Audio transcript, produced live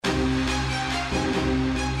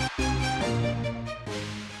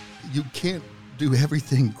you can't do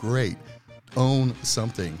everything great. Own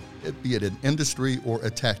something, be it an industry or a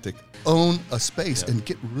tactic. Own a space and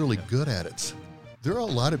get really good at it. There are a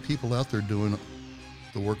lot of people out there doing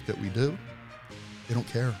the work that we do. They don't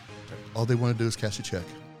care. All they want to do is cash a check.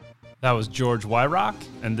 That was George Wyrock,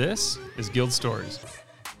 and this is Guild Stories.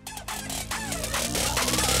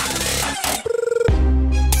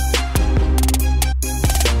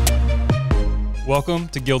 Welcome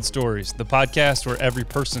to Guild Stories, the podcast where every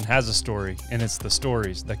person has a story, and it's the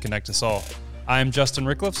stories that connect us all. I am Justin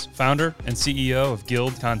Rickliffs, founder and CEO of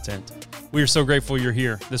Guild Content. We are so grateful you're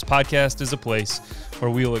here. This podcast is a place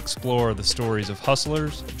where we will explore the stories of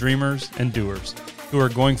hustlers, dreamers, and doers who are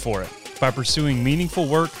going for it by pursuing meaningful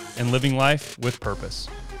work and living life with purpose.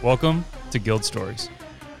 Welcome to Guild Stories.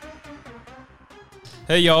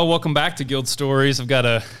 Hey, y'all. Welcome back to Guild Stories. I've got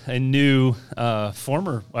a new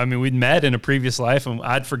we'd met in a previous life, and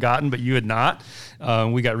I'd forgotten, but you had not.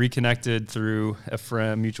 We got reconnected through a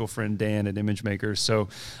mutual friend, Dan, at Image Makers. So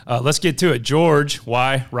let's get to it. George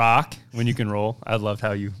Wyrock, when you can roll. I loved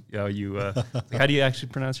how you how do you actually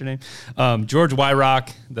pronounce your name? George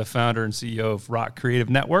Wyrock, the founder and CEO of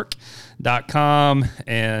RockCreativeNetwork.com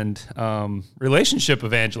and relationship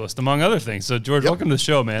evangelist, among other things. So, George, welcome to the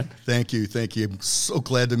show, man. Thank you. I'm so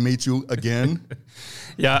glad to meet you again.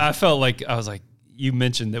 Yeah, I was like, you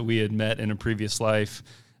mentioned that we had met in a previous life.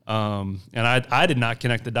 And I did not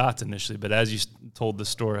connect the dots initially, but as you told the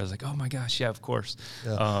story, I was like, oh my gosh, yeah, of course.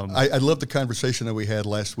 Yeah. I love the conversation that we had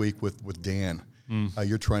last week with Dan. How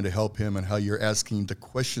you're trying to help him and how you're asking the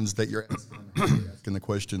questions that you're asking. The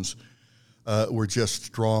questions were just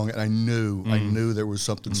strong, and I knew there was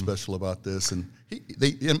something special about this, and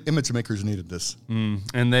Image Makers needed this.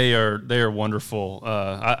 And they are wonderful.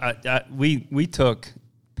 We took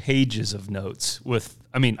pages of notes with.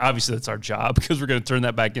 I mean, obviously that's our job because we're going to turn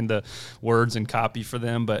that back into words and copy for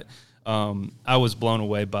them. But I was blown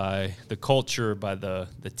away by the culture, by the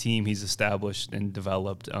team he's established and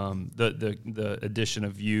developed, the addition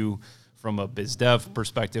of you from a biz dev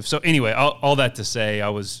perspective. So anyway, all that to say, I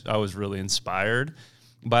was really inspired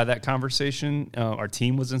by that conversation. Our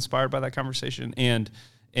team was inspired by that conversation, and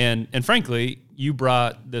frankly, you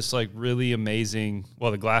brought this like really amazing.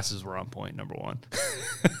 Well, the glasses were on point, number one.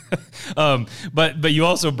 But you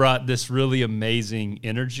also brought this really amazing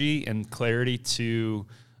energy and clarity to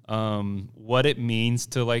what it means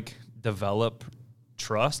to like develop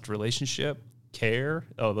trust, relationship, care.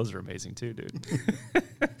 Oh, those are amazing too, dude.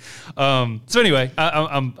 So anyway,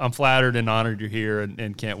 I'm flattered and honored you're here,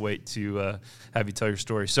 and can't wait to have you tell your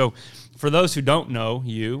story. So, for those who don't know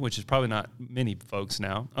you, which is probably not many folks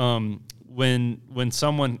now, when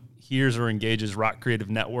someone hears or engages Rock Creative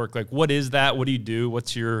Network, like what is that? What do you do?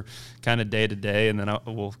 What's your kind of day to day? And then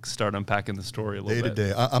we'll start unpacking the story a little bit.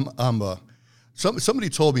 Day to day. Somebody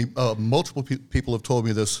told me, multiple people have told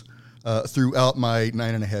me this throughout my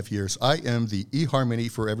 9.5 years. I am the eHarmony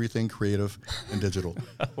for everything creative and digital.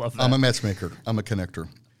 I love that. I'm a matchmaker. I'm a connector.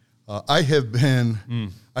 I have been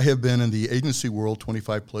in the agency world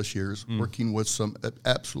 25 plus years, working with some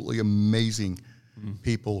absolutely amazing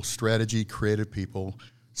people, strategy, creative people.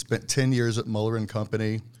 Spent 10 years at Muller &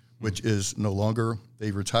 Company, which is no longer.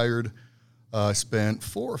 They retired. Spent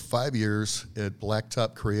 4 or 5 years at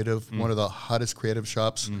Blacktop Creative, one of the hottest creative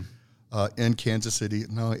shops in Kansas City,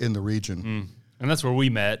 in the region. And that's where we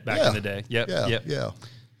met back in the day. Yep.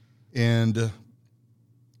 And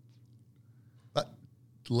about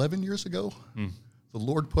 11 years ago, the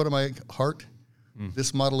Lord put in my heart,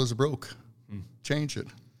 this model is broke. Change it.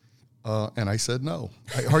 And I said no.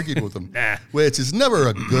 I argued with him, which is never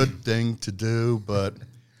a good thing to do. But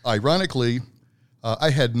ironically, I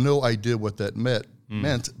had no idea what that meant.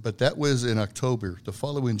 But that was in October. The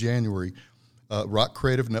following January, Rock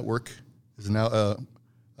Creative Network is now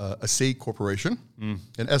a C corporation,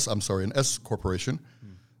 an S corporation.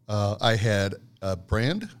 I had a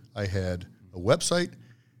brand, I had a website,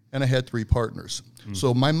 and I had 3 partners.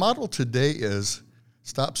 So my model today is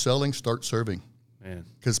stop selling, start serving.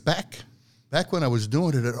 Because back when I was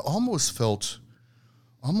doing it, it almost felt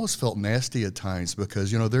nasty at times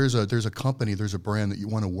because there's a company, there's a brand that you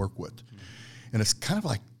want to work with, and it's kind of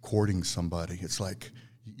like courting somebody. It's like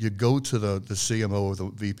you go to the CMO or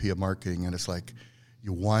the VP of marketing, and it's like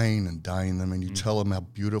you wine and dine them, and you tell them how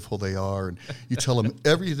beautiful they are, and you tell them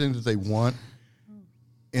everything that they want,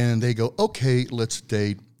 and they go, okay, let's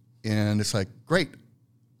date, and it's like, great,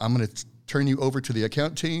 I'm going to turn you over to the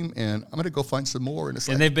account team, and I'm going to go find some more. And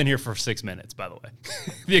they've been here for 6 minutes, by the way.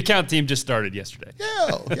 The account team just started yesterday.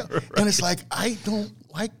 Yeah. Right. And it's like, I don't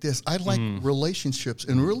like this. I like relationships,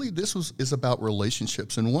 and really, this is about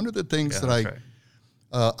relationships. And one of the things that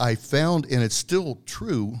I found, and it's still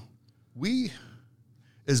true, we,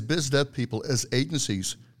 as biz dev people, as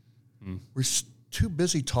agencies, we're too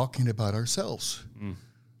busy talking about ourselves.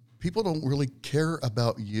 People don't really care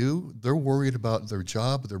about you. They're worried about their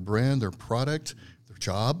job, their brand, their product, their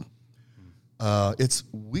job.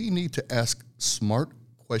 We need to ask smart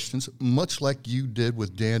questions, much like you did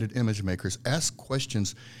with Dan at Image Makers. Ask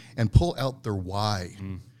questions and pull out their why.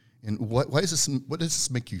 And what does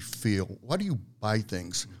this make you feel? Why do you buy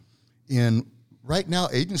things? And right now,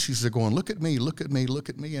 agencies are going, look at me, look at me, look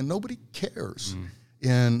at me, and nobody cares.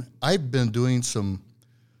 And I've been doing some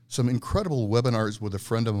incredible webinars with a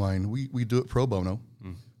friend of mine. We do it pro bono.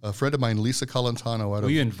 A friend of mine, Lisa Colantano. Will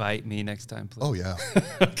you invite me next time, please? Oh, yeah.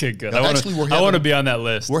 Okay, good. Now, I want to be on that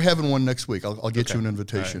list. We're having one next week. I'll get you an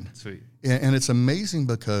invitation. Right, sweet. And it's amazing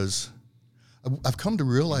because I've come to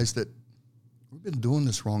realize that we've been doing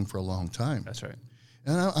this wrong for a long time. That's right.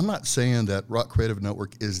 And I'm not saying that Rock Creative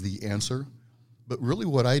Network is the answer, but really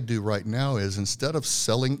what I do right now is instead of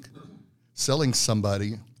selling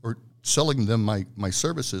somebody or selling them my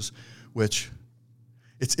services, which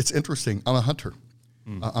it's interesting. I'm a hunter.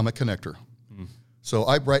 I'm a connector. So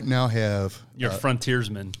I right now have... You're a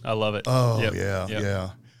frontiersman. I love it. Oh, yeah.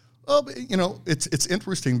 Well, but, it's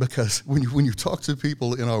interesting because when you talk to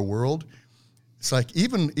people in our world, it's like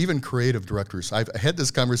even creative directors. I've had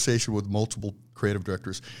this conversation with multiple creative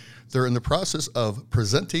directors. They're in the process of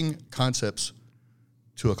presenting concepts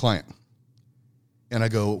to a client. And I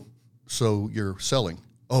go, so you're selling?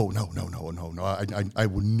 Oh, no. I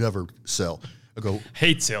would never sell. I go,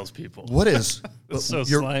 hate salespeople. What is? That's so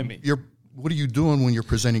slimy. What are you doing when you're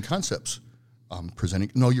presenting concepts?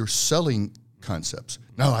 No, you're selling concepts.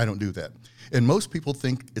 No, I don't do that. And most people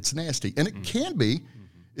think it's nasty. And it can be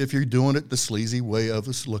if you're doing it the sleazy way of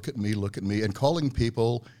this, look at me, and calling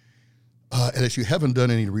people. And if you haven't done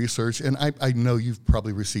any research, and I know you've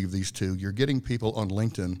probably received these too, you're getting people on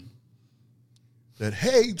LinkedIn that,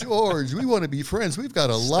 hey, George, we want to be friends. We've got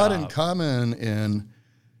a lot in common. And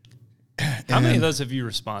how many of those have you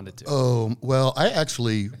responded to? Oh, well, I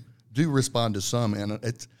actually do respond to some, and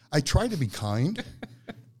I try to be kind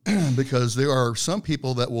because there are some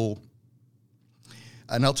people that will,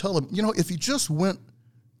 and I'll tell them, if you just went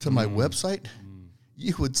to my website,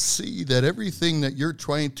 you would see that everything that you're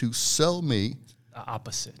trying to sell me, the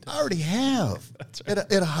opposite, I already have right.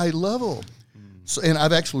 at a high level. So, and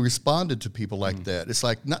I've actually responded to people like that. It's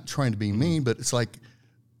like not trying to be mean, but it's like,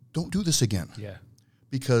 don't do this again. Yeah.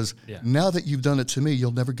 Because now that you've done it to me,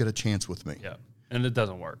 you'll never get a chance with me. Yeah, and it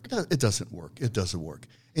doesn't work. It doesn't work. It doesn't work.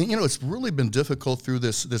 And, it's really been difficult through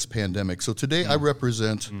this pandemic. So today I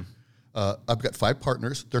represent, I've got 5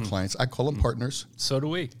 partners. They're clients. I call them partners. So do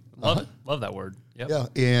we. Love it. Love that word. Yep. Yeah,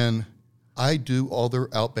 and I do all their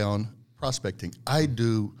outbound prospecting. I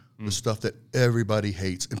do the stuff that everybody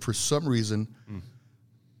hates. And for some reason,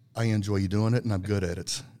 I enjoy doing it, and I'm good at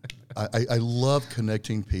it. I love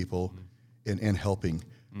connecting people and helping,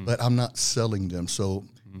 but I'm not selling them. So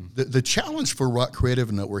the challenge for Rock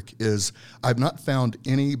Creative Network is I've not found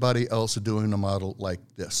anybody else doing a model like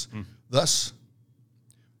this. Thus,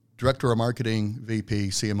 Director of Marketing, VP,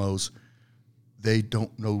 CMOs, they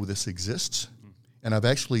don't know this exists. And I've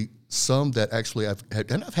actually,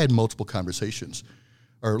 I've had multiple conversations,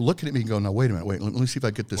 are looking at me and going, now, wait a minute, let me see if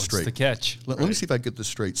I get this straight. What's the catch? Let me see if I get this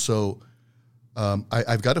straight. So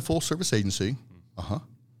I've got a full service agency,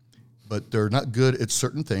 but they're not good at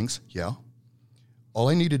certain things, All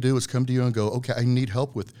I need to do is come to you and go, okay, I need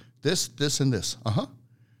help with this, and this,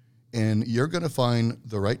 And you're going to find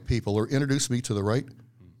the right people or introduce me to the right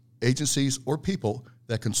agencies or people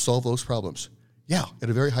that can solve those problems. Yeah, at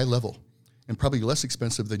a very high level and probably less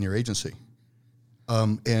expensive than your agency.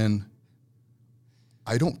 And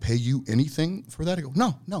I don't pay you anything for that. I go,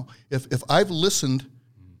 no. If I've listened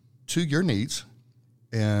to your needs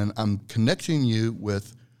and I'm connecting you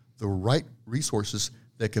with the right resources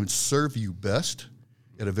that can serve you best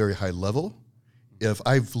at a very high level, if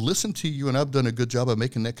I've listened to you and I've done a good job of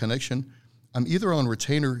making that connection, I'm either on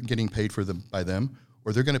retainer getting paid for them by them,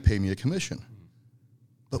 or they're going to pay me a commission.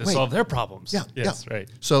 But to solve their problems. Yeah. Right.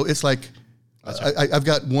 So it's like I've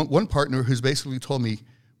got one partner who's basically told me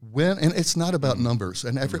and it's not about numbers.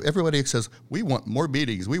 And everybody says, we want more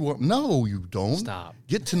meetings. No, you don't. Stop.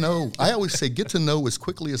 Get to know. I always say get to know as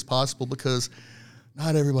quickly as possible because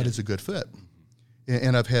not everybody's a good fit.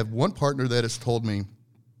 And I've had one partner that has told me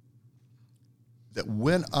that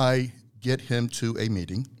when I get him to a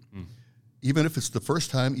meeting, even if it's the first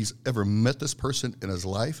time he's ever met this person in his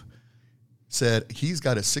life, said he's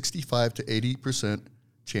got a 65 to 80%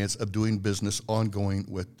 chance of doing business ongoing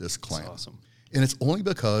with this client. That's awesome. And it's only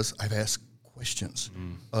because I've asked questions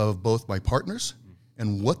of both my partners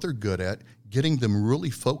and what they're good at, getting them really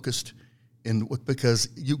focused because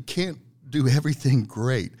you can't do everything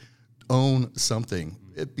great. Own something,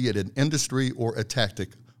 be it an industry or a tactic,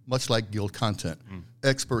 much like Guild Content.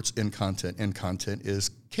 Experts in content, and content is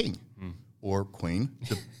king or queen,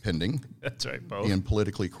 depending. That's right, both. Being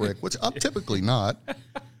politically correct, which I'm typically not.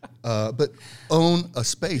 But own a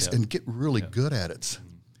space and get really good at it.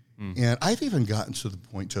 And I've even gotten to the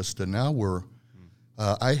point, Justin, now where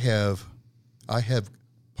I have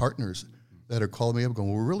partners that are calling me up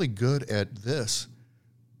going, we're really good at this,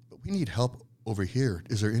 but we need help over here.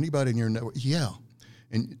 Is there anybody in your network? Yeah.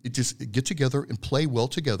 And just get together and play well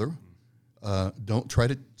together. Don't try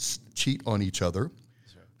to cheat on each other.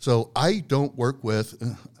 Sure. So I don't work with,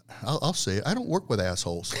 I'll say it, I don't work with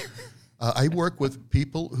assholes. I work with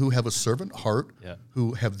people who have a servant heart,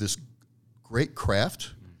 who have this great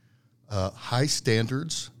craft, high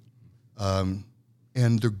standards, and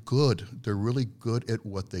they're good. They're really good at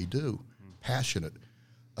what they do, passionate.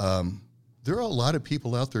 There are a lot of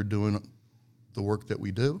people out there doing the work that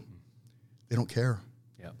we do. They don't care.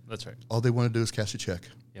 Yeah, that's right. All they want to do is cash a check.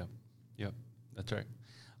 Yep, that's right.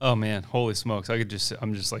 Oh man, holy smokes! I'm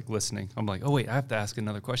just like listening. I'm like, oh wait, I have to ask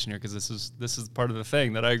another question here because this is part of the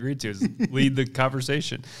thing that I agreed to is lead the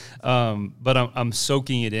conversation. But I'm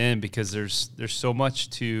soaking it in because there's so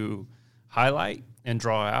much to highlight and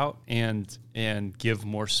draw out and give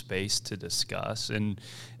more space to discuss and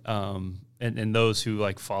those who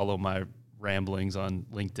like follow my ramblings on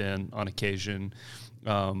LinkedIn on occasion.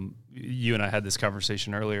 You and I had this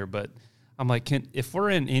conversation earlier, but I'm like, if we're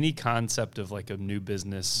in any concept of like a new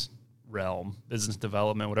business realm, business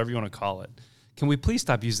development, whatever you want to call it, can we please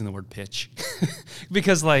stop using the word pitch?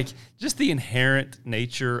 Because like just the inherent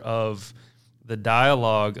nature of the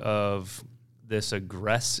dialogue of this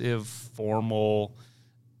aggressive, formal,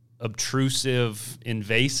 obtrusive,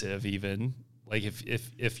 invasive even, like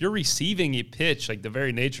if you're receiving a pitch, like the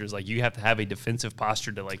very nature is like you have to have a defensive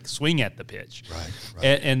posture to like swing at the pitch. Right.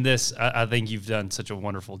 And this, I think you've done such a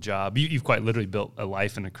wonderful job. You've quite literally built a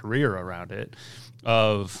life and a career around it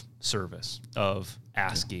of service, of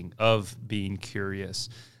asking, of being curious.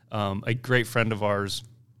 A great friend of ours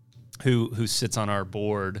who sits on our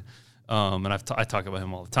board, and I talk about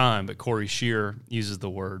him all the time, but Corey Shear uses the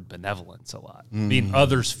word benevolence a lot, being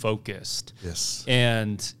others focused. Yes.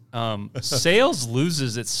 And sales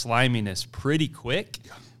loses its sliminess pretty quick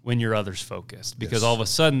when you're others focused because all of a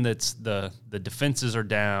sudden it's the defenses are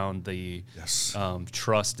down, the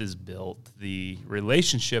trust is built, the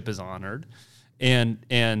relationship is honored, and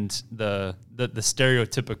the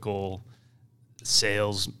stereotypical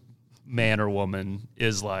sales man or woman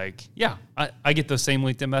is like, I get those same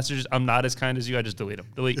LinkedIn messages. I'm not as kind as you. I just delete them.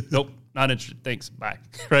 Nope, not interested. Thanks. Bye.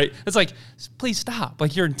 Right? It's like, please stop.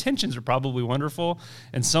 Like your intentions are probably wonderful,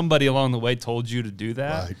 and somebody along the way told you to do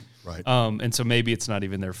that. Right. And so maybe it's not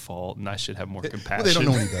even their fault, and I should have more compassion. Well, they don't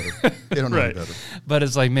know any better. They don't know any better. But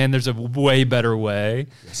it's like, man, there's a way better way.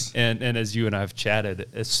 Yes. And as you and I have chatted,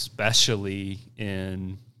 especially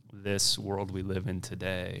in this world we live in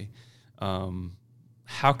today,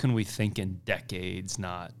 how can we think in decades,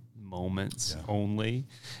 not moments only?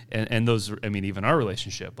 And those, I mean, even our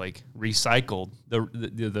relationship, like recycled,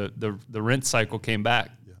 the rent cycle came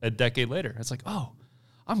back a decade later. It's like, oh,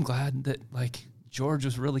 I'm glad that like George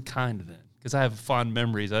was really kind then because I have fond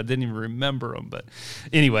memories. I didn't even remember them. But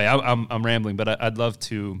anyway, I'm rambling, but I'd love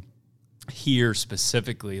to hear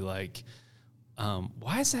specifically like,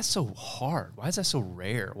 why is that so hard? Why is that so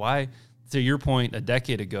rare? Why, to your point, a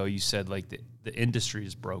decade ago, you said like the industry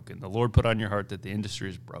is broken. The Lord put on your heart that the industry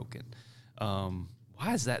is broken.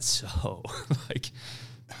 Why is that so? Like,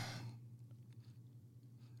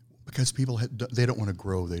 because people they don't want to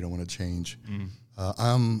grow. They don't want to change.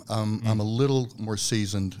 I'm a little more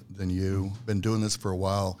seasoned than you. Been doing this for a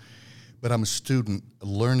while, but I'm a student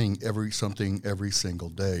learning something every single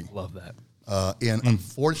day. Love that. And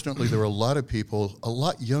unfortunately, there are a lot of people a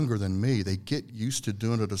lot younger than me. They get used to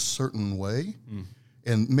doing it a certain way,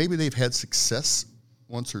 and maybe they've had success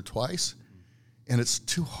once or twice, and it's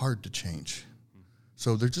too hard to change.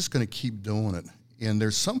 So they're just going to keep doing it. And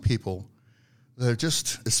there's some people that are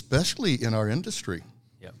just, especially in our industry.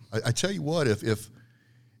 Yep. I tell you what, if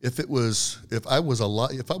I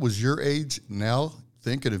was your age now,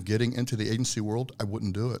 thinking of getting into the agency world, I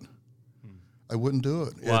wouldn't do it. I wouldn't do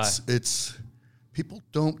it. Why? It's people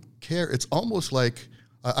don't care. It's almost like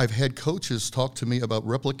I've had coaches talk to me about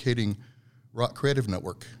replicating Rock Creative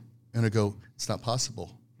Network, and I go, it's not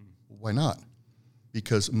possible. Why not?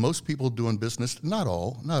 Because most people doing business, not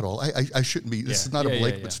all. I shouldn't be. This is not a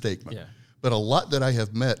blanket statement. Yeah. But a lot that I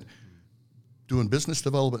have met doing business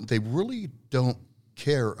development, they really don't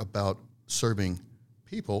care about serving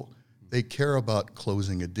people. They care about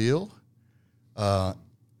closing a deal.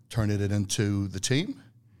 turning it into the team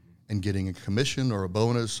and getting a commission or a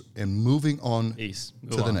bonus and moving on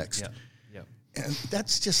to the next. Yeah. And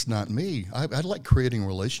that's just not me. I like creating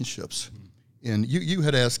relationships. And you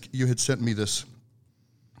had sent me this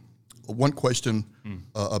one question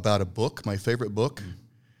about a book, my favorite book.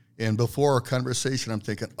 And before our conversation, I'm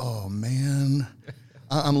thinking, oh man,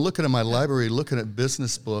 I'm looking at my library, looking at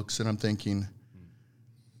business books, and I'm thinking,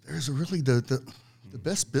 there's really the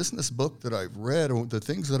best business book that I've read, or the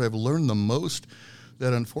things that I've learned the most,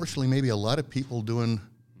 that unfortunately maybe a lot of people doing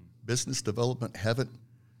business development haven't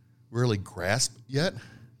really grasped yet.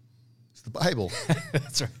 It's the Bible.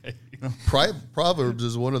 That's right. Proverbs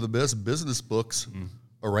is one of the best business books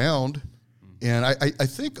around. And I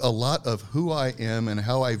think a lot of who I am and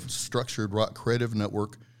how I've structured Rock Creative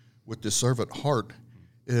Network with the servant heart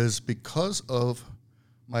is because of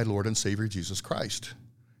my Lord and Savior Jesus Christ.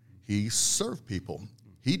 He served people.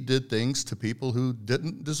 He did things to people who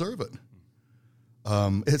didn't deserve it.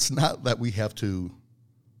 It's not that we have to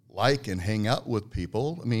like and hang out with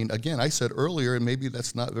people. I mean, again, I said earlier, and maybe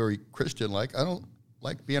that's not very Christian-like, I don't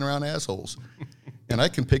like being around assholes. And I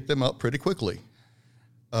can pick them up pretty quickly.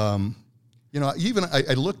 I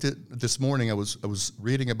looked at this morning. I was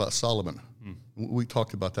reading about Solomon. We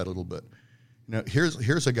talked about that a little bit.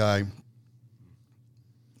 Here's a guy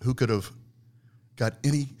who could have got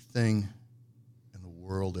anything in the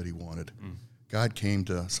world that he wanted. God came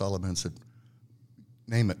to Solomon and said,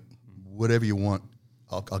 "Name it, whatever you want,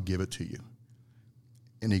 I'll give it to you."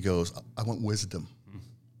 And he goes, "I want wisdom."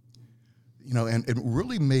 And it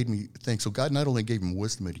really made me think. So God not only gave him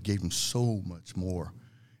wisdom, but he gave him so much more.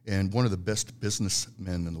 And one of the best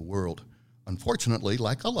businessmen in the world. Unfortunately,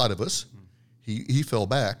 like a lot of us, he fell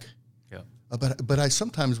back. Yeah. But I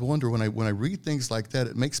sometimes wonder when I read things like that,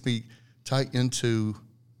 it makes me tie into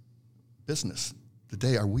business.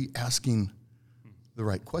 Today, are we asking the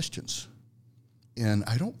right questions? And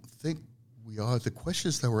I don't think we are. The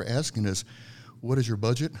questions that we're asking is, what is your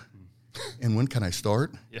budget? And when can I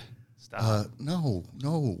start? Yeah. Stop. No.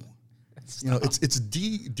 It's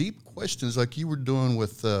deep questions like you were doing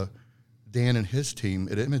with Dan and his team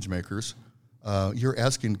at Image Makers. You're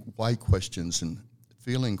asking why questions and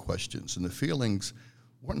feeling questions, and the feelings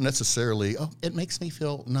weren't necessarily, oh, it makes me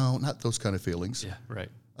feel, no, not those kind of feelings. Yeah, right.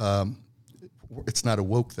 It's not a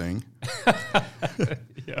woke thing.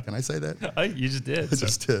 Yeah. Can I say that? You just did. I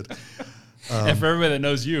just did. And for everybody that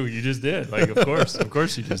knows you just did. Like, of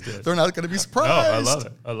course you just did. They're not going to be surprised.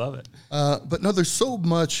 No, I love it. But no, there's so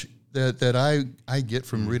much that I get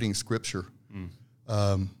from reading Scripture.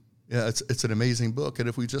 It's an amazing book. And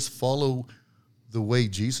if we just follow the way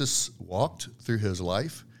Jesus walked through his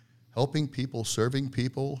life, helping people, serving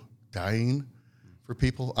people, dying for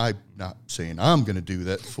people, I'm not saying I'm going to do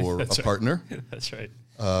that for a partner. That's right.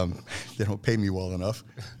 They don't pay me well enough.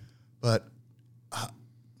 But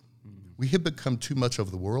we have become too much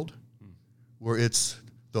of the world, where it's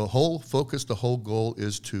the whole focus, the whole goal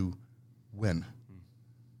is to win.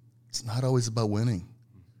 It's not always about winning.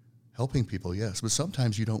 Helping people, yes, but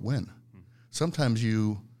sometimes you don't win. Sometimes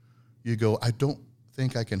you go, I don't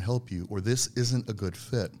think I can help you, or this isn't a good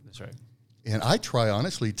fit. That's right. And I try,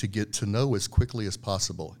 honestly, to get to know as quickly as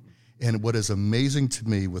possible. And what is amazing to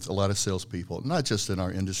me with a lot of salespeople, not just in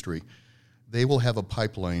our industry, they will have a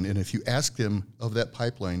pipeline, and if you ask them of that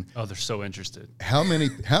pipeline, oh, they're so interested. How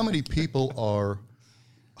many people are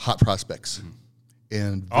hot prospects?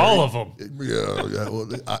 And all of them. Yeah. Well,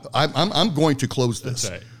 I'm going to close this.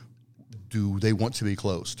 That's right. Do they want to be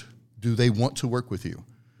closed? Do they want to work with you?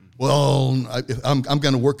 Well, I'm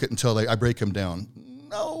going to work it until I break them down.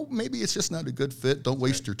 No, maybe it's just not a good fit. Don't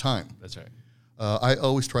waste your time. That's right. I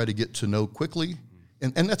always try to get to know quickly,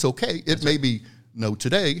 and that's okay. It may be no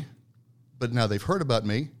today, but now they've heard about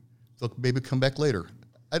me. They'll maybe come back later.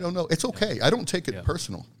 I don't know. It's okay. I don't take it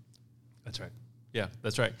personal. That's right. Yeah,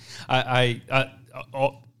 that's right. I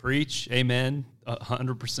preach, amen,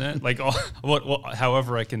 100%. Like,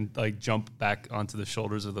 however I can like jump back onto the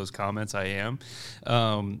shoulders of those comments, I am.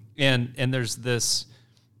 And there's this,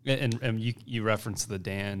 and you referenced the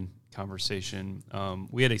Dan conversation.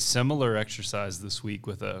 We had a similar exercise this week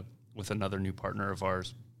with another new partner of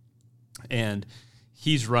ours, and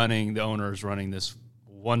the owner is running this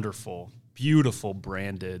wonderful, beautiful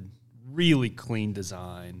branded, really clean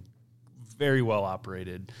design, very well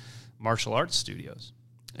operated martial arts studios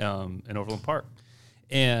in Overland Park.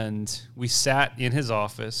 And we sat in his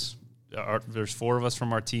office. There's 4 of us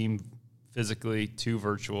from our team physically, 2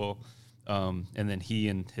 virtual, and then he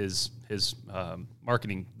and his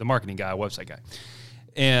marketing guy, website guy.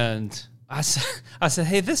 And I said,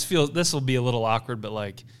 hey, this will be a little awkward, but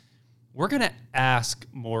like, we're going to ask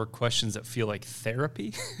more questions that feel like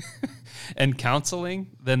therapy and counseling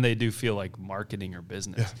than they do feel like marketing or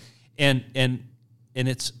business. Yeah. And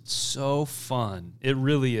it's so fun. It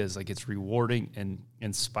really is. Like, it's rewarding and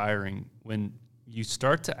inspiring when you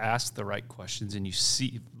start to ask the right questions and you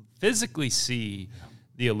physically see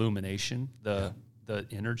the illumination, the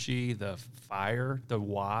energy, the fire, the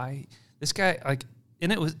why. This guy, like,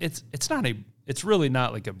 and it's really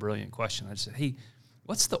not like a brilliant question. I just said, hey,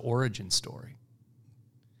 what's the origin story?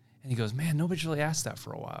 And he goes, man, nobody's really asked that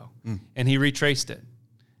for a while. And he retraced it.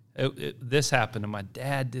 This happened, and my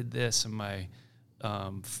dad did this, and my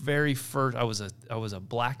very first, I was a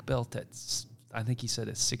black belt at, I think he said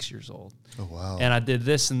at 6 years old. Oh, wow. And I did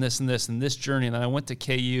this and this and this and this journey, and then I went to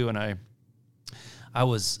KU, and I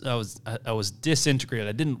was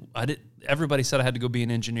disintegrated. Everybody said I had to go be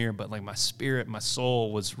an engineer, but like my spirit, my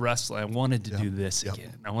soul was wrestling. I wanted to do this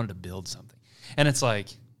again. I wanted to build something. And it's like,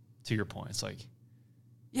 to your point, it's like,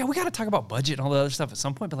 yeah, we got to talk about budget and all the other stuff at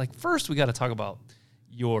some point, but like first we got to talk about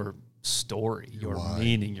your story, your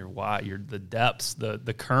meaning, your why, the depths,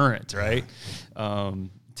 the current, right?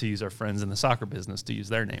 To use our friends in the soccer business, to use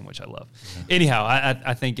their name, which I love. Yeah. Anyhow,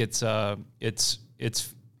 I think it's the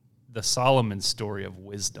Solomon story of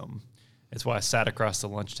wisdom. It's why I sat across the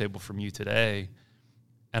lunch table from you today,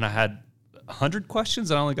 and I had 100 questions,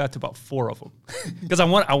 and I only got to about 4 of them because I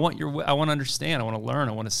want to understand, I want to learn,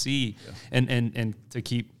 I want to see, and to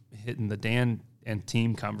keep hitting the Dan and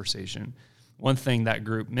team conversation. One thing that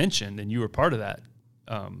group mentioned, and you were part of that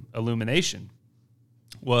illumination,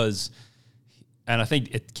 was, and I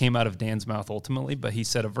think it came out of Dan's mouth ultimately, but he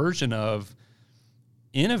said a version of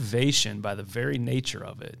innovation by the very nature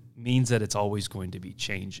of it means that it's always going to be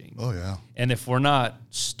changing. Oh, yeah. And if we're not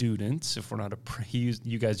students, if we're not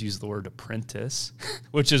you guys use the word apprentice,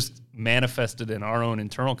 which is manifested in our own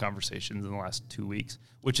internal conversations in the last 2 weeks,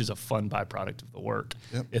 which is a fun byproduct of the work.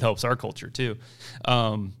 Yep. It helps our culture too.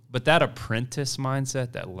 But that apprentice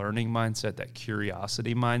mindset, that learning mindset, that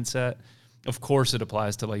curiosity mindset, of course it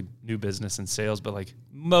applies to like new business and sales, but like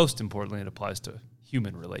most importantly, it applies to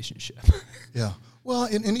human relationship. Yeah. Well,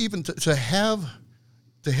 and even to have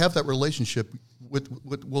that relationship with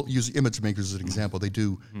we'll use image makers as an example. They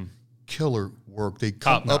do killer work. They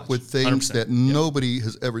come up with things 100%. That nobody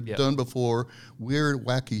has ever done before, weird,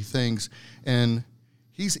 wacky things. And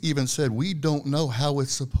he's even said, we don't know how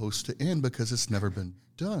it's supposed to end because it's never been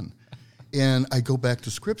done. And I go back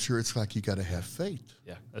to Scripture. It's like you got to have faith.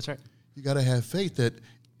 Yeah, that's right. You got to have faith that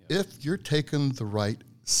if you're taking the right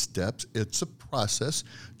steps, it's a process,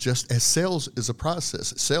 just as sales is a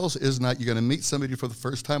process. Sales is not you're going to meet somebody for the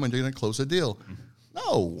first time and you're going to close a deal.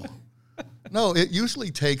 No, it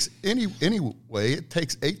usually takes anyway. It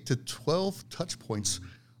takes 8 to 12 touch points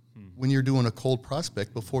when you're doing a cold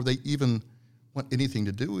prospect before they even want anything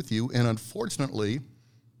to do with you. And unfortunately,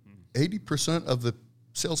 80% of the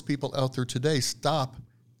salespeople out there today stop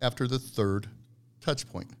after the 3rd touch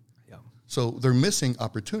point. Yeah. So they're missing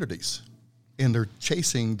opportunities. And they're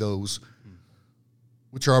chasing those,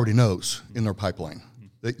 which are already no's in their pipeline.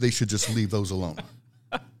 They should just leave those alone.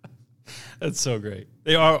 That's so great.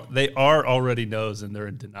 They are already no's, and they're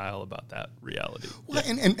in denial about that reality. Well,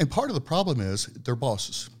 and part of the problem is they're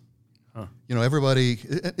bosses. Huh. You know, everybody.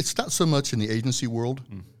 It's not so much in the agency world,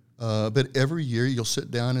 but every year you'll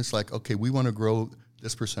sit down and it's like, okay, we want to grow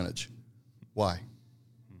this percentage. Why?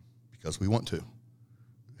 Because we want to.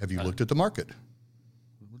 Have you looked at the market?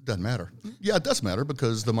 Doesn't matter. Yeah, it does matter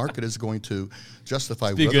because the market is going to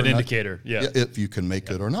justify be a good indicator. Yeah, if you can make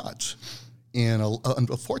it or not. And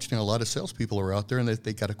unfortunately, a lot of salespeople are out there and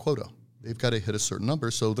they got a quota. They've got to hit a certain number,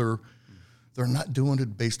 so they're not doing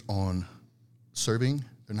it based on serving.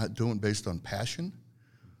 They're not doing it based on passion.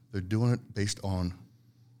 They're doing it based on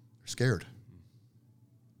they're scared.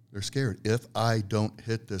 They're scared. If I don't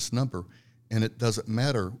hit this number, and it doesn't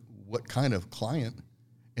matter what kind of client,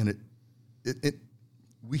 and it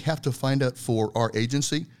we have to find out for our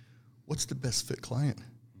agency, what's the best fit client?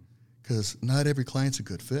 Because not every client's a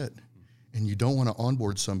good fit. And you don't want to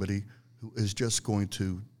onboard somebody who is just going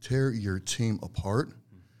to tear your team apart,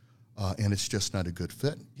 and it's just not a good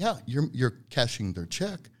fit. Yeah, you're cashing their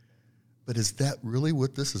check, but is that really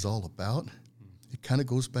what this is all about? It kind of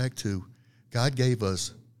goes back to God gave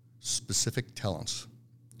us specific talents.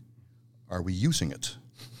 Are we using it?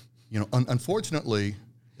 You know, unfortunately,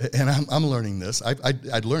 and I'm learning this.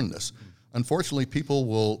 I'd learned this. Unfortunately, people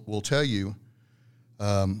will tell you,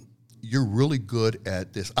 you're really good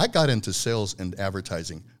at this. I got into sales and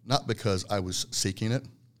advertising, not because I was seeking it.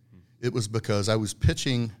 It was because I was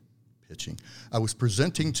pitching. I was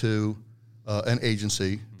presenting to an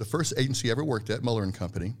agency, the first agency I ever worked at, Muller &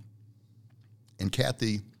 Company. And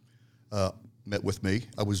Kathy met with me.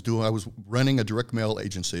 I was running a direct mail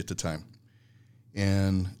agency at the time,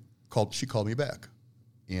 and she called me back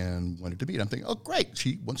and wanted to meet. I'm thinking, oh, great,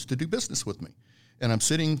 she wants to do business with me. And I'm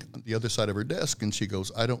sitting on the other side of her desk, and she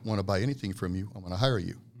goes, I don't want to buy anything from you. I want to hire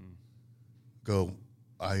you. Go,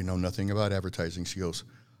 I know nothing about advertising. She goes,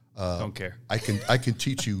 don't care. I can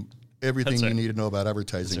teach you everything you need to know about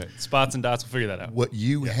advertising. That's right. Spots and dots will figure that out. What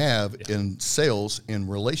you have in sales and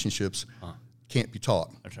relationships can't be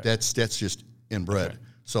taught. That's right. That's just inbred. Right.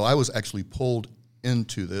 So I was actually pulled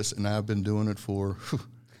into this, and I've been doing it for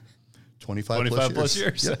 25 plus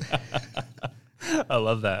years. Yep. I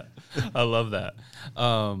love that. I love that.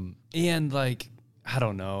 And like, I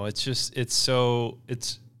don't know.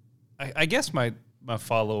 I guess my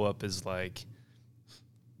follow-up is like,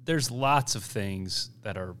 there's lots of things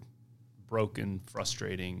that are broken,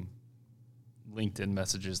 frustrating, LinkedIn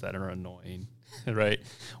messages that are annoying, right?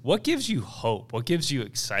 What gives you hope? What gives you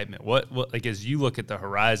excitement? What like, as you look at the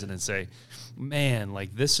horizon and say, man,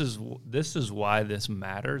 like this is why this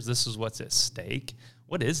matters. This is what's at stake.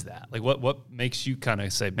 What is that? Like what makes you kind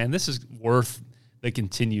of say, man, this is worth the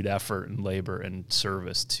continued effort and labor and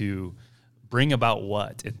service to bring about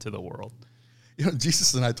what into the world? You know,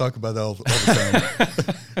 Jesus and I talk about that all the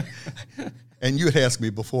time. And you had asked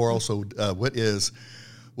me before also, what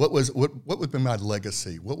would be my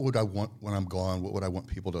legacy? What would I want when I'm gone? What would I want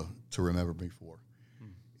people to remember me for?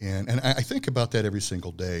 And I think about that every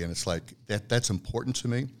single day, and it's like that's important to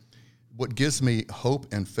me. What gives me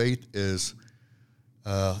hope and faith is,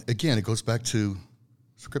 again, it goes back to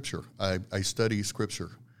Scripture. I study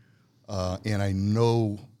Scripture, and I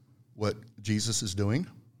know what Jesus is doing.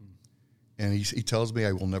 And he tells me,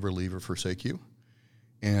 I will never leave or forsake you.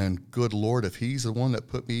 And good Lord, if he's the one that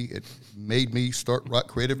made me start Rock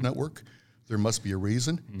Creative Network, there must be a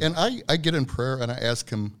reason. And I get in prayer and I ask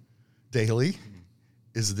him daily,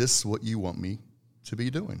 is this what you want me to be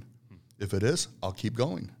doing? If it is, I'll keep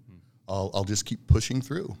going. I'll just keep pushing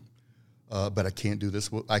through. But I can't do this.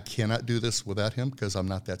 I cannot do this without him because I'm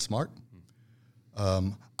not that smart.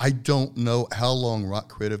 I don't know how long Rock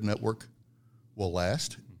Creative Network will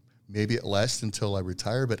last. Maybe it lasts until I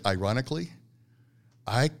retire, but ironically,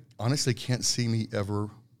 I honestly can't see me ever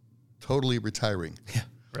totally retiring. Yeah,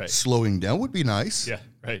 right. Slowing down would be nice. Yeah,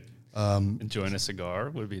 right. Enjoying a cigar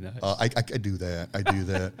would be nice. I do that. I do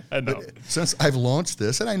that. I know. But since I've launched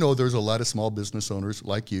this, and I know there's a lot of small business owners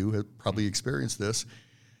like you have probably experienced this,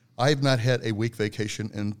 I've not had a week vacation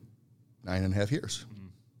in 9.5 years.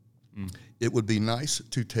 It would be nice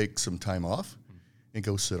to take some time off and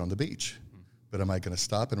go sit on the beach. But am I going to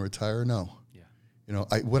stop and retire? No. Yeah. You know,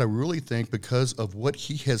 what I really think, because of what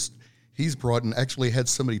he's brought, and actually had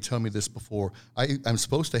somebody tell me this before, I'm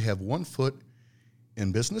supposed to have 1 foot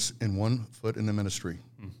in business and 1 foot in the ministry.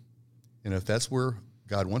 And if that's where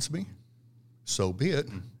God wants me, so be it.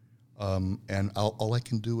 And all I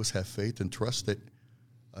can do is have faith and trust that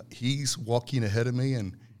he's walking ahead of me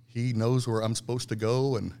and he knows where I'm supposed to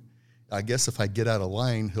go. And I guess if I get out of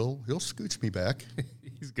line, he'll scooch me back.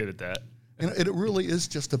 He's good at that. And it really is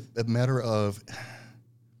just a matter of,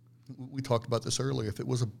 we talked about this earlier, if it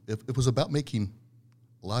was about making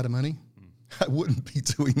a lot of money, I wouldn't be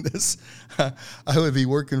doing this. I would be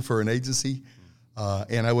working for an agency,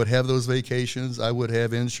 and I would have those vacations. I would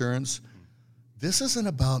have insurance. This isn't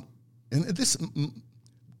about,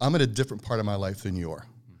 I'm in a different part of my life than you are.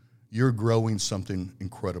 You're growing something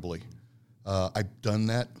incredibly. I've done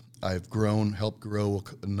that. I've helped grow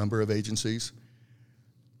a number of agencies.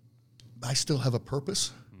 I still have a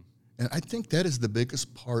purpose. And I think that is the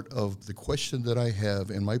biggest part of the question that I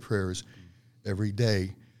have in my prayers every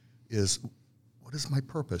day is, what is my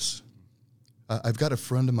purpose? I've got a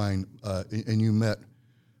friend of mine, and you met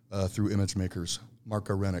through Image Makers, Mark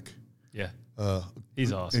Arenik. Yeah,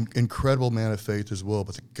 he's awesome. Incredible man of faith as well,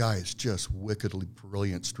 but the guy is just wickedly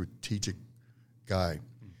brilliant, strategic guy.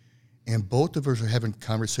 And both of us are having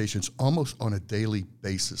conversations almost on a daily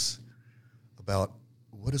basis about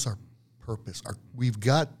what is our purpose. I've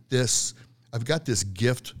got this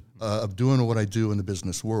gift of doing what I do in the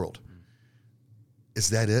business world. Is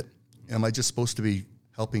that it? Am I just supposed to be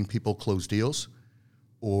helping people close deals?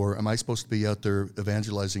 Or am I supposed to be out there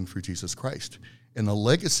evangelizing for Jesus Christ? And the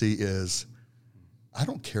legacy is, I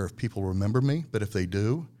don't care if people remember me, but if they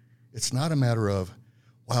do, it's not a matter of,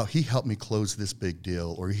 wow, he helped me close this big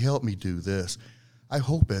deal, or he helped me do this. I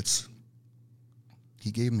hope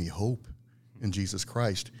he gave me hope in Jesus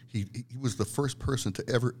Christ. He was the first person to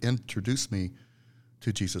ever introduce me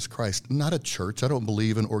to Jesus Christ. Not a church. I don't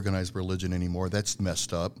believe in organized religion anymore. That's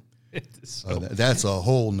messed up. So that's a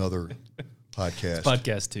whole nother podcast.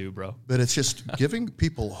 Podcast too, bro. But it's just giving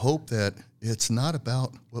people hope that it's not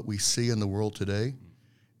about what we see in the world today,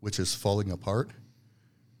 which is falling apart,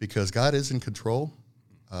 because God is in control.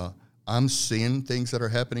 I'm seeing things that are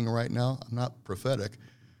happening right now. I'm not prophetic,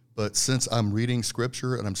 but since I'm reading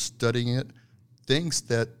Scripture and I'm studying it, things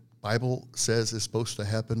that Bible says is supposed to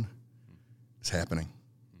happen is happening,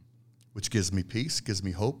 which gives me peace, gives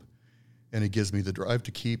me hope, and it gives me the drive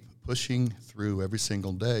to keep pushing through every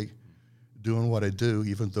single day, doing what I do,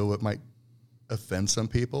 even though it might offend some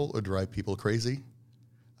people or drive people crazy.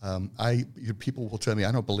 People will tell me,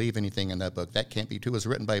 I don't believe anything in that book. That can't be true. It was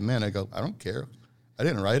written by men. I go, I don't care. I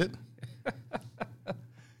didn't write it.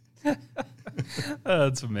 Oh,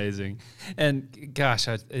 that's amazing. And gosh,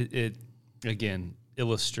 it again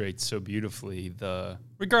illustrates so beautifully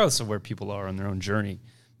regardless of where people are on their own journey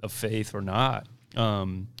of faith or not,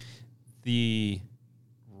 the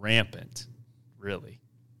rampant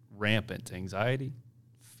anxiety,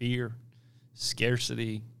 fear,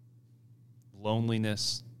 scarcity,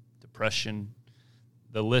 loneliness, depression.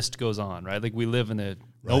 The list goes on, right? Like we live in a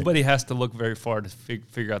nobody has to look very far to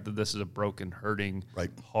figure out that this is a broken, hurting,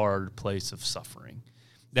 hard place of suffering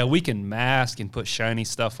that we can mask and put shiny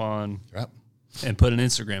stuff on and put an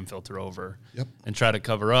Instagram filter over and try to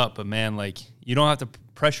cover up. But man, like you don't have to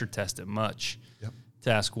pressure test it much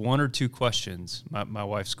to ask one or two questions. My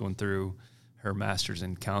wife's going through her master's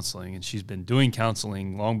in counseling, and she's been doing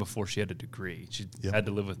counseling long before she had a degree. She had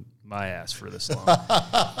to live with my ass for this long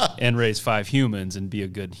and raise 5 humans and be a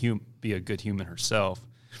good human herself.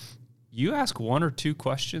 You ask one or two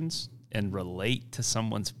questions and relate to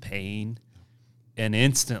someone's pain, and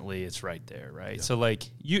instantly it's right there, right? So like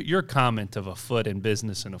your comment of a foot in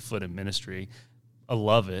business and a foot in ministry, I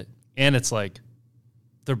love it. And it's like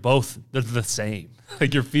they're the same.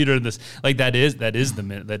 Like your feet are in this, like that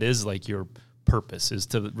is like your purpose is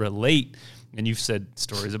to relate. And you've said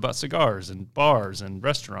stories about cigars and bars and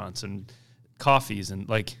restaurants and coffees, and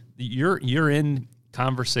like you're in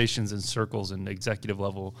conversations and circles and executive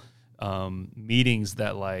level meetings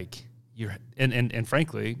that like you're and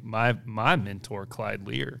frankly my mentor Clyde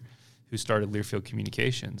Lear, who started Learfield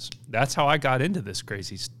Communications, that's how I got into this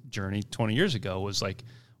crazy journey 20 years ago, was like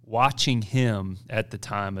watching him at the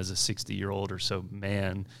time as a 60-year-old or so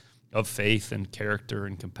man of faith and character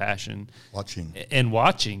and compassion. Watching.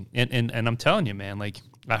 And I'm telling you, man, like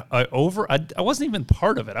I wasn't even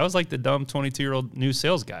part of it. I was like the dumb 22-year-old new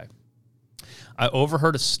sales guy. I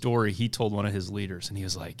overheard a story he told one of his leaders, and he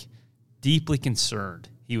was like deeply concerned.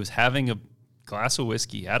 He was having a glass of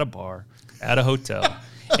whiskey at a bar at a hotel,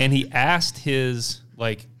 and he asked his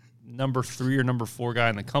like number 3 or number 4 guy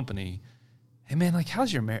in the company, hey man, like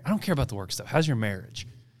how's your marriage? I don't care about the work stuff. How's your marriage?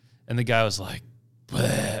 And the guy was like,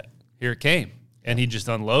 bleh. Here it came. And he just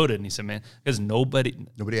unloaded, and he said, man, because nobody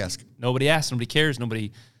asks, nobody cares,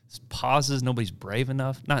 nobody pauses, nobody's brave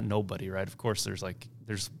enough. Not nobody, right? Of course,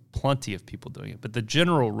 there's plenty of people doing it, but the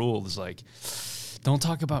general rule is like, don't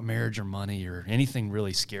talk about marriage or money or anything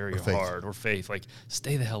really scary or hard or faith. Like,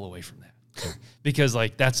 stay the hell away from that, because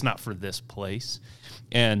like that's not for this place.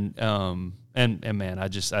 And man, I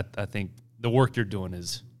think the work you're doing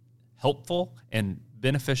is helpful and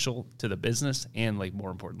beneficial to the business, and like more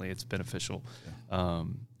importantly, it's beneficial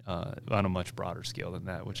on a much broader scale than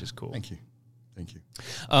that, which is cool. Thank you.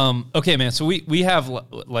 Okay, man. So we have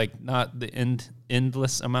like not the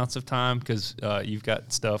endless amounts of time, because you've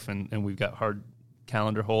got stuff and we've got hard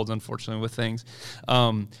calendar holds, unfortunately, with things.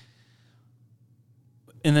 In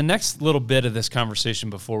the next little bit of this conversation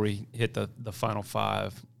before we hit the final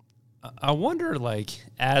 5, I wonder, like,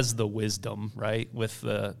 as the wisdom, right, with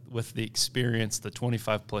the experience, the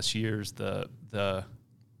 25 plus years, the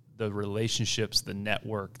relationships, the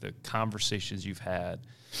network, the conversations you've had,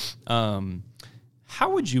 how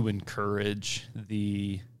would you encourage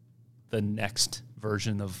the next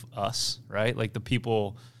version of us, right? Like the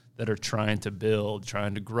people that are trying to build,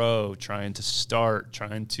 trying to grow, trying to start,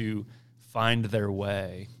 trying to find their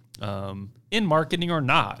way in marketing or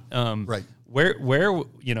not, right? Where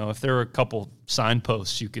if there were a couple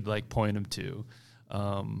signposts you could like point them to,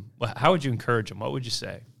 how would you encourage them? What would you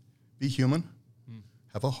say? Be human,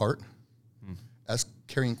 have a heart, ask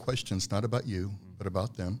caring questions, not about you, but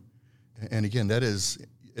about them. And again, that is,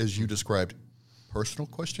 as you described, personal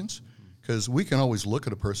questions, because we can always look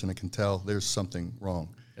at a person and can tell there's something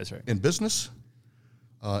wrong. That's right. In business,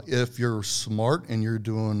 if you're smart and you're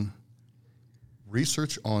doing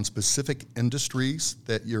research on specific industries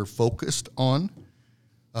that you're focused on,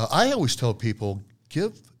 I always tell people,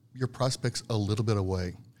 give your prospects a little bit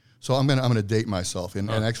away. So I'm gonna date myself, and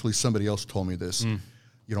actually somebody else told me this.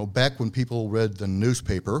 Back when people read the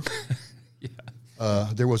newspaper,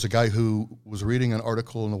 There was a guy who was reading an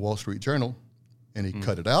article in the Wall Street Journal, and he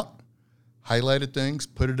cut it out, highlighted things,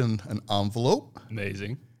 put it in an envelope.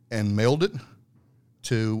 Amazing. And mailed it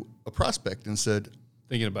to a prospect and said,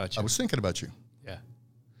 Thinking about you. I was thinking about you. Yeah.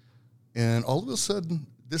 And all of a sudden,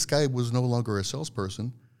 this guy was no longer a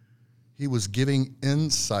salesperson. He was giving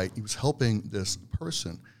insight. He was helping this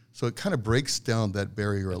person. So it kind of breaks down that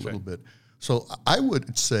barrier a little bit. So I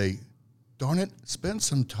would say, darn it, spend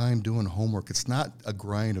some time doing homework. It's not a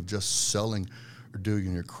grind of just selling or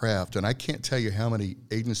doing your craft. And I can't tell you how many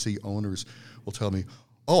agency owners will tell me,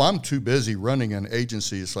 oh, I'm too busy running an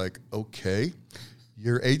agency. It's like, okay,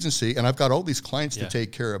 your agency, and I've got all these clients to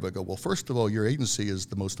take care of. I go, well, first of all, your agency is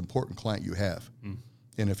the most important client you have.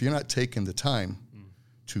 And if you're not taking the time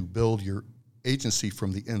to build your agency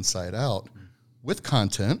from the inside out with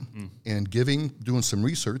content and doing some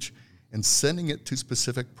research and sending it to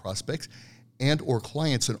specific prospects and or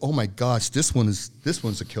clients, and oh my gosh, this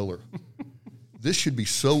one's a killer. This should be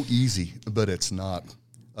so easy, but it's not.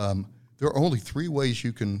 There are only 3 ways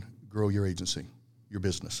you can grow your agency, your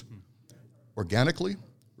business. Organically,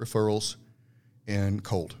 referrals, and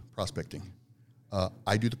cold prospecting.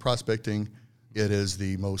 I do the prospecting. It is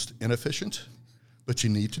the most inefficient, but you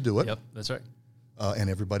need to do it. Yep, that's right. And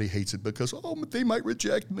everybody hates it because, oh, they might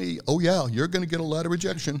reject me. Oh, yeah, you're going to get a lot of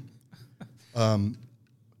rejection.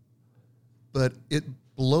 But it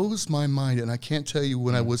blows my mind, and I can't tell you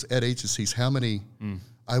when I was at agencies how many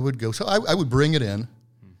I would go. So I would bring it in,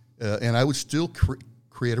 and I would still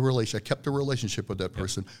create a relationship. I kept a relationship with that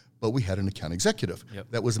person, but we had an account executive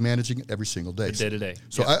that was managing it every single day. Day to day.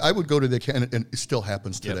 So I would go to the account, and it still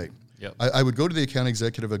happens today. I would go to the account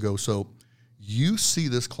executive and go, so you see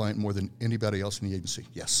this client more than anybody else in the agency.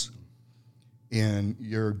 Yes. And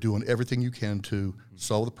you're doing everything you can to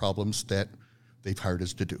solve the problems that they've hired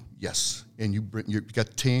us to do. Yes. And you've got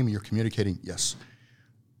the team, you're communicating. Yes.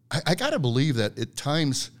 I got to believe that at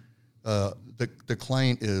times the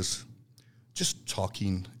client is just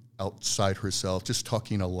talking outside herself, just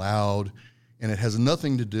talking aloud, and it has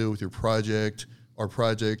nothing to do with your project.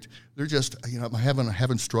 They're just, I'm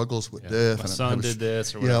having struggles with this. My son did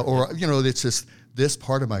this, or whatever. Yeah, or it's just this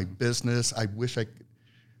part of my business. I wish I could.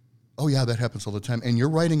 Oh yeah, that happens all the time. And you're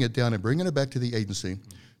writing it down and bringing it back to the agency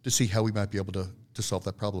to see how we might be able to solve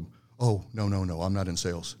that problem. Oh, no, I'm not in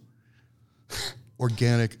sales.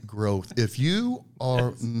 Organic growth. If you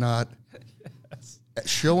are not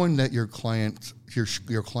showing that your clients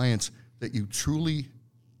that you truly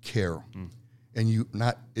care, and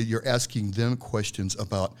you're asking them questions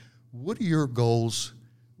about what are your goals,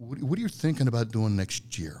 what are you thinking about doing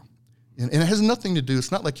next year? And it has nothing to do,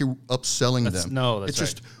 it's not like you're upselling them. No, that's It's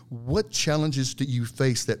just what challenges do you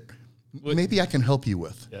face that maybe I can help you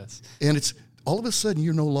with? Yes. And it's all of a sudden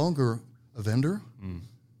you're no longer a vendor.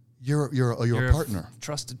 You're a partner.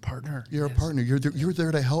 Trusted partner. You're a partner. You're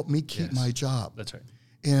there to help me keep my job. That's right.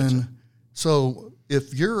 And so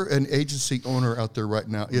if you're an agency owner out there right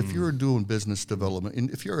now, if you're doing business development,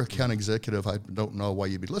 and if you're an account executive, I don't know why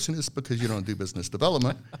you'd be listening to this because you don't do business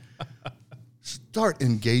development. Start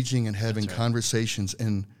engaging and having conversations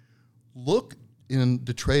and look in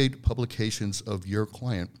the trade publications of your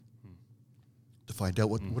client to find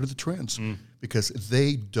out what are the trends because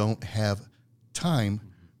they don't have time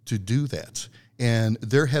to do that. And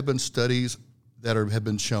there have been studies that have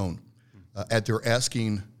been shown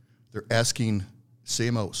they're asking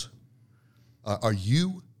CMOs, are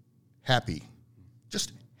you happy,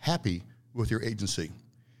 just happy with your agency?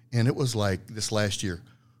 And it was like this last year,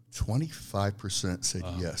 25% said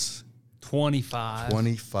yes.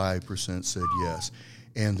 25% said yes.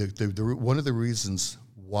 And the one of the reasons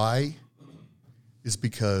why is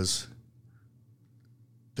because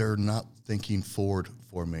they're not thinking forward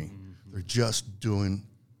for me. They're just doing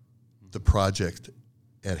the project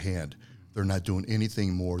at hand. They're not doing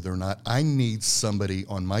anything more. I need somebody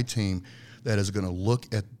on my team that is going to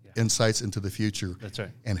look at insights into the future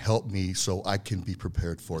and help me so I can be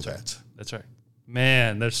prepared for that. That's right.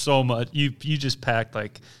 Man, there's so much. You just packed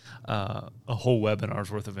like a whole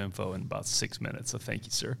webinar's worth of info in about 6 minutes. So thank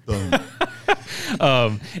you, sir.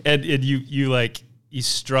 And you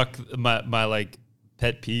struck my like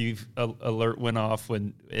pet peeve alert went off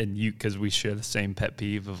because we share the same pet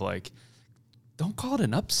peeve of like, don't call it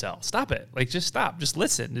an upsell. Stop it. Like, just stop. Just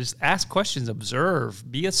listen. Just ask questions. Observe.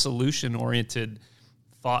 Be a solution-oriented,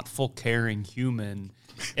 thoughtful, caring human,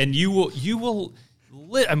 and you will.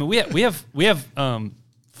 I mean, we have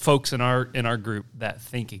folks in our group that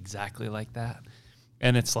think exactly like that,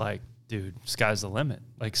 and it's like, dude, sky's the limit.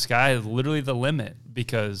 Like, sky is literally the limit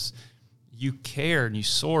because you care and you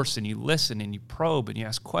source and you listen and you probe and you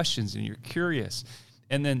ask questions and you're curious,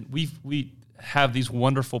 and then we have these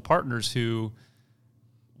wonderful partners who,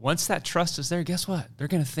 once that trust is there, guess what? They're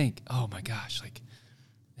going to think, oh my gosh, like,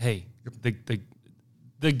 hey,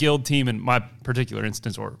 the guild team in my particular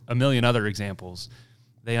instance, or a million other examples,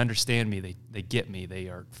 they understand me. They get me. They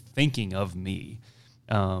are thinking of me,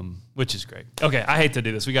 which is great. Okay, I hate to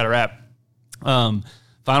do this. We got to wrap.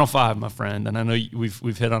 Final five, my friend, and I know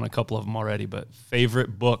we've hit on a couple of them already, but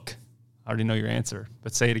favorite book. I already know your answer,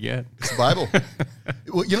 but say it again. It's the Bible.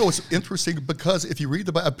 Well, you know, it's interesting because if you read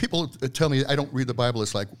the Bible, people tell me I don't read the Bible.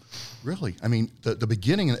 It's like, really? I mean, the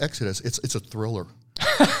beginning in Exodus, it's a thriller.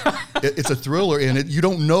 It's a thriller, and you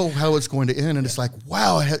don't know how it's going to end, and it's like,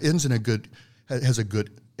 wow, it ends in has a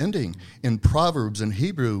good ending. In Proverbs and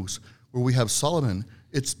Hebrews, where we have Solomon,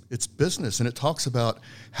 it's business, and it talks about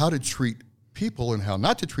how to treat people and how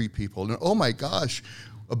not to treat people. And oh my gosh,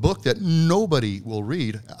 a book that nobody will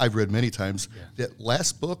read. I've read many times. Yeah. That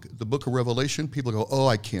last book, the book of Revelation, people go, oh,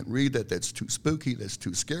 I can't read that. That's too spooky. That's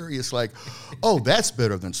too scary. It's like, oh, that's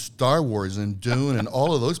better than Star Wars and Dune and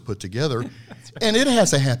all of those put together. Right. And it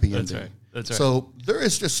has a happy ending. That's right. That's right. So there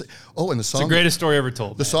is just, and the song. It's the greatest story ever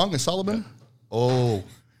told. The Song of Solomon? Yeah. Oh,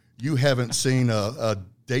 you haven't seen a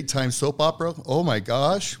daytime soap opera? Oh my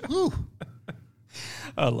gosh. Woo.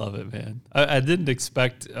 I love it, man. I didn't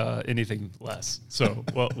expect anything less. So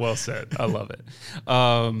well said. I love it.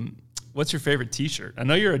 What's your favorite T-shirt? I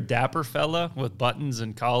know you're a dapper fella with buttons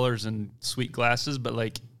and collars and sweet glasses, but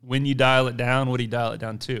like when you dial it down, what do you dial it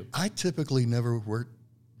down to? I typically never wear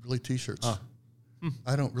really T-shirts.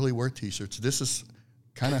 I don't really wear T-shirts. This is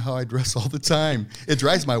kind of how I dress all the time. It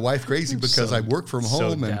drives my wife crazy because I work from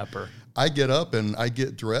home and I get up and I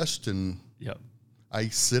get dressed and I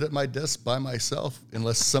sit at my desk by myself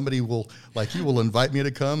unless somebody will invite me to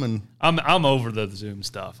come. And I'm over the Zoom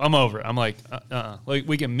stuff. I'm over it. I'm like, like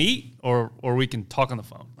we can meet or we can talk on the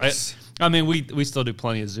phone, right? Yes. I mean, we still do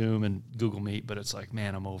plenty of Zoom and Google Meet, but it's like,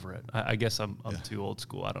 man, I'm over it. I guess I'm too old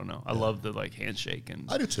school. I don't know. I love the like handshake and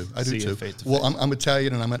I do too. Well, I'm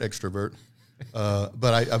Italian and I'm an extrovert,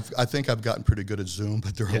 but I think I've gotten pretty good at Zoom.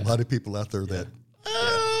 But there are a lot of people out there that.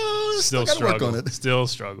 Still struggle. Work on it. Still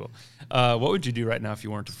struggle. What would you do right now if you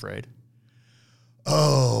weren't afraid?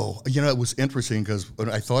 Oh, it was interesting because when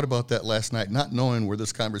I thought about that last night, not knowing where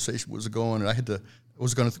this conversation was going,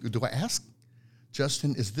 and do I ask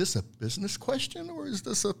Justin, is this a business question or is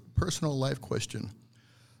this a personal life question?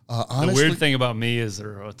 Honestly, the weird thing about me is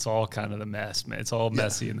it's all kind of the mess, man. It's all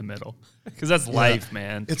messy in the middle because that's life,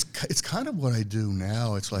 man. It's kind of what I do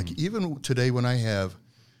now. It's like even today when I have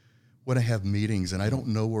meetings and I don't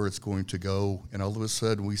know where it's going to go, and all of a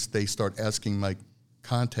sudden they start asking my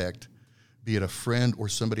contact, be it a friend or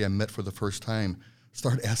somebody I met for the first time,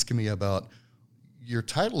 start asking me about, your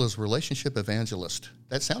title is relationship evangelist.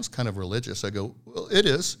 That sounds kind of religious. I go, well, it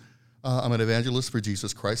is. I'm an evangelist for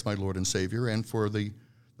Jesus Christ, my Lord and Savior, and for the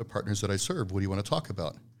partners that I serve. What do you want to talk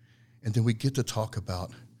about? And then we get to talk about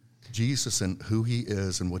Jesus and who he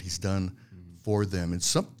is and what he's done for them. And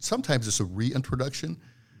sometimes it's a reintroduction.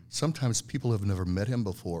 Sometimes people have never met him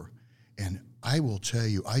before. And I will tell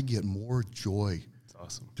you, I get more joy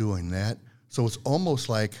doing that. So it's almost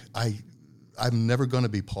like I'm never going to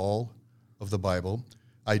be Paul of the Bible.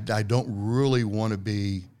 I don't really want to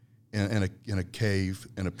be in a cave,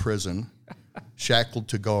 in a prison, shackled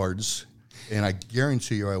to guards. And I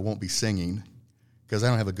guarantee you I won't be singing because I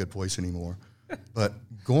don't have a good voice anymore. But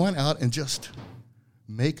going out and just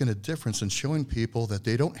making a difference and showing people that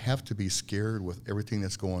they don't have to be scared with everything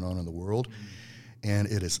that's going on in the world. And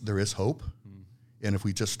there is hope. And if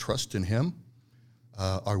we just trust in him,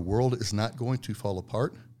 our world is not going to fall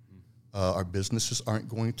apart. Our businesses aren't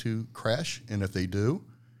going to crash. And if they do,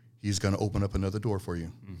 he's going to open up another door for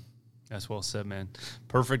you. That's well said, man.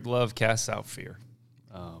 Perfect love casts out fear.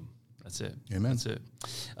 That's it. Amen. That's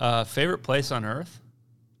it. Favorite place on earth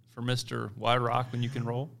for Mr. Wide Rock when you can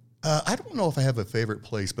roll? I don't know if I have a favorite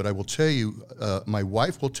place, but I will tell you, my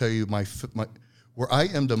wife will tell you where I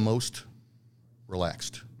am the most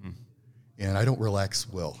relaxed, and I don't relax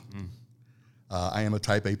well. I am a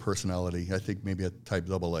type A personality. I think maybe a type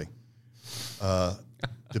AA.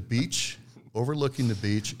 The beach, overlooking the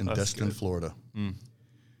beach in Destin, Florida.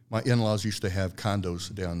 My in-laws used to have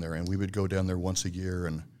condos down there, and we would go down there once a year,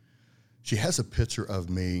 and she has a picture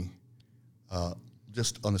of me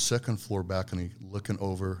just on the second floor balcony looking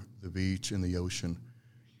over the beach and the ocean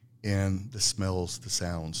and the smells, the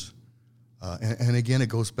sounds. And again, it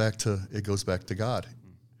goes back to God.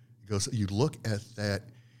 You look at that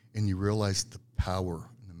and you realize the power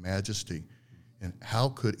and the majesty, and how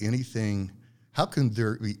can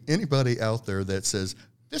there be anybody out there that says,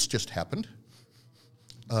 this just happened?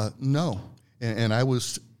 No. And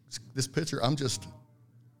this picture,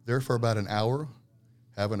 there for about an hour,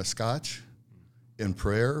 having a scotch, in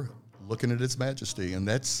prayer, looking at His majesty. And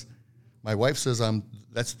my wife says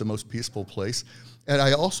that's the most peaceful place. And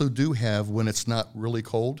I also do have, when it's not really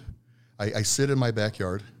cold, I sit in my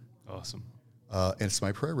backyard. Awesome. And it's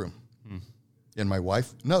my prayer room. And my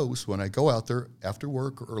wife knows when I go out there after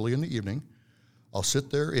work or early in the evening, I'll sit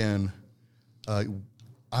there, and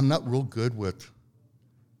I'm not real good with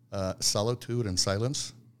solitude and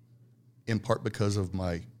silence, in part because of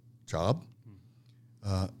my job.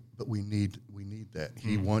 But we need that.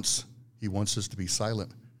 He wants us to be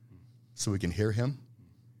silent so we can hear Him.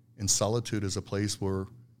 And solitude is a place where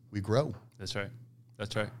we grow. That's right.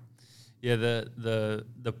 That's right. Yeah,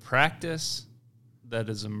 the practice that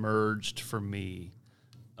has emerged for me,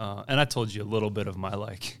 and I told you a little bit of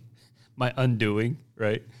my undoing,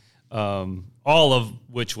 right? All of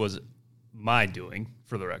which was my doing,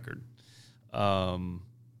 for the record.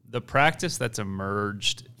 The practice that's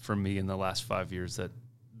emerged for me in the last 5 years that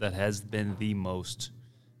has been the most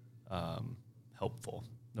helpful,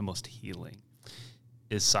 the most healing,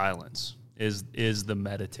 is silence. Is the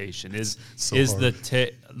meditation, is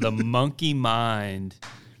the monkey mind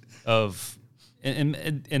of, and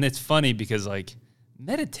it's funny because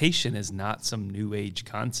meditation is not some new age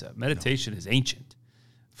concept. Meditation is ancient.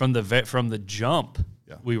 From the jump,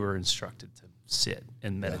 we were instructed to sit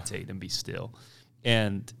and meditate and be still,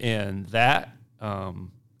 and that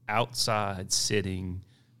outside sitting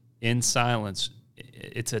in silence,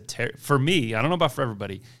 it's for me. I don't know about for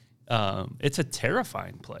everybody. It's a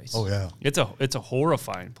terrifying place. Oh yeah, it's a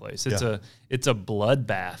horrifying place. It's a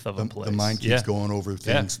bloodbath of a place. The mind keeps going over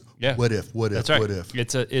things. Yeah. What if? That's right. What if?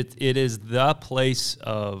 It is the place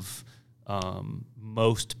of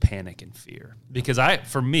most panic and fear, because I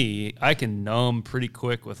can numb pretty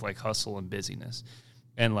quick with hustle and busyness,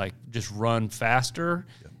 and just run faster.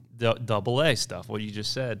 Double A stuff. What you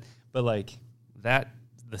just said, but the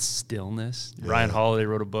stillness. Yeah. Ryan Holiday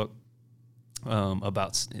wrote a book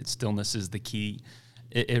about stillness is the key.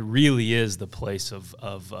 It really is the place of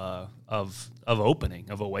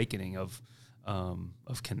opening, of awakening, of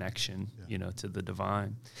connection, to the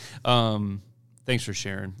divine. Thanks for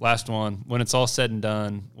sharing. Last one. When it's all said and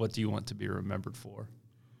done, what do you want to be remembered for?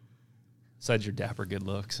 Besides your dapper good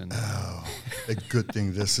looks and a good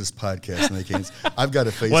thing this is podcast, and they can't. I've got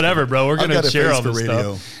a face. Whatever, bro. We're gonna share all this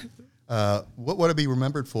radio stuff. What would I be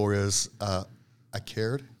remembered for is I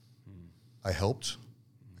cared. I helped,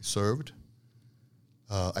 I served,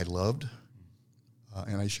 I loved,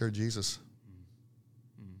 and I shared Jesus.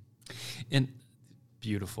 And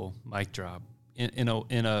beautiful mic drop in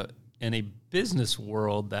a business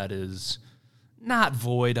world that is not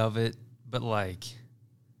void of it, but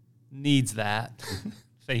needs that.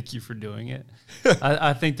 Thank you for doing it.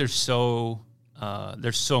 I think there's so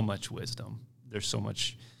much wisdom, there's so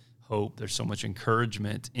much hope, there's so much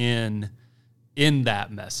encouragement in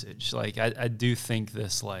that message. I do think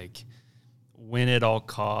this, win at all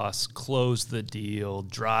costs, close the deal,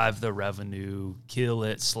 drive the revenue, kill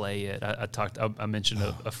it, slay it. I mentioned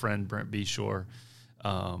a friend, Brent Beshore.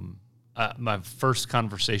 My first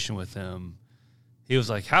conversation with him, he was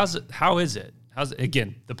like, how is it?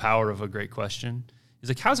 Again, the power of a great question. He's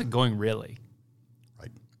like, how's it going really?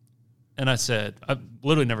 Right. And I said, I've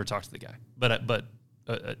literally never talked to the guy, but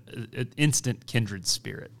an instant kindred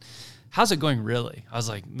spirit. How's it going really? I was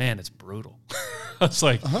like, man, it's brutal. I was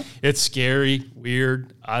like, It's scary,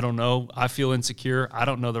 weird. I don't know. I feel insecure. I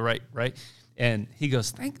don't know the right. And he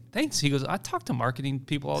goes, thanks. He goes, I talk to marketing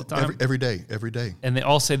people all the time. Every day. And they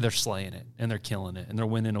all say they're slaying it and they're killing it and they're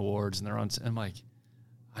winning awards and they're on. I'm like,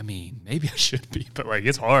 I mean, maybe I should be, but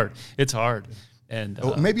it's hard. It's hard. And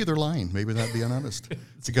maybe they're lying. Maybe they're not being honest.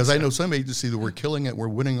 Because I know some agencies that we're killing it, we're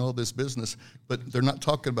winning all this business, but they're not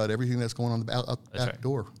talking about everything that's going on out the back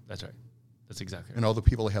door. That's right. That's exactly right. And all the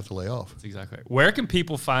people they have to lay off. That's exactly right. Where can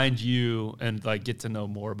people find you and get to know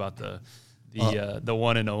more about the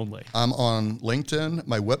one and only? I'm on LinkedIn.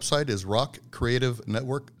 My website is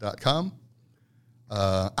rockcreativenetwork.com.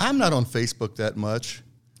 I'm not on Facebook that much.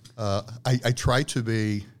 I try to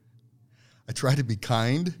be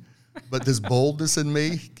kind, but this boldness in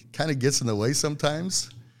me kind of gets in the way sometimes.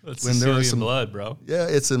 That's when there is some blood, bro. Yeah,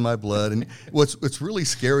 it's in my blood. And what's really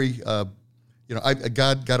scary, God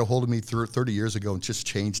got a hold of me 30 years ago and just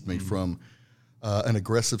changed me from an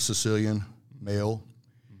aggressive Sicilian male.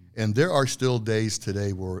 And there are still days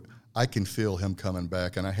today where I can feel him coming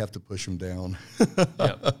back, and I have to push him down.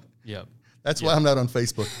 Yep. That's why I'm not on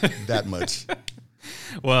Facebook that much.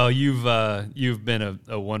 Well, you've been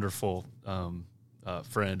a wonderful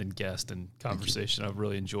friend and guest and conversation. I've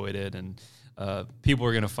really enjoyed it, and people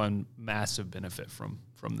are going to find massive benefit from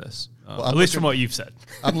this, at least from what you've said.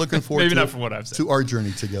 I'm looking forward maybe not from what I've said, to our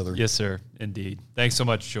journey together. Yes, sir. Indeed. Thanks so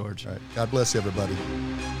much, George. All right. God bless everybody.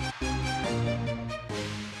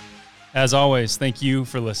 As always, thank you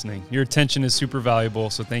for listening. Your attention is super valuable,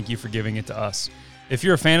 so thank you for giving it to us. If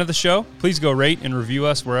you're a fan of the show, please go rate and review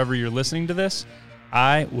us wherever you're listening to this.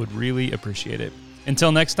 I would really appreciate it.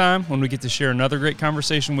 Until next time, when we get to share another great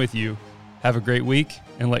conversation with you, have a great week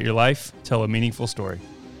and let your life tell a meaningful story.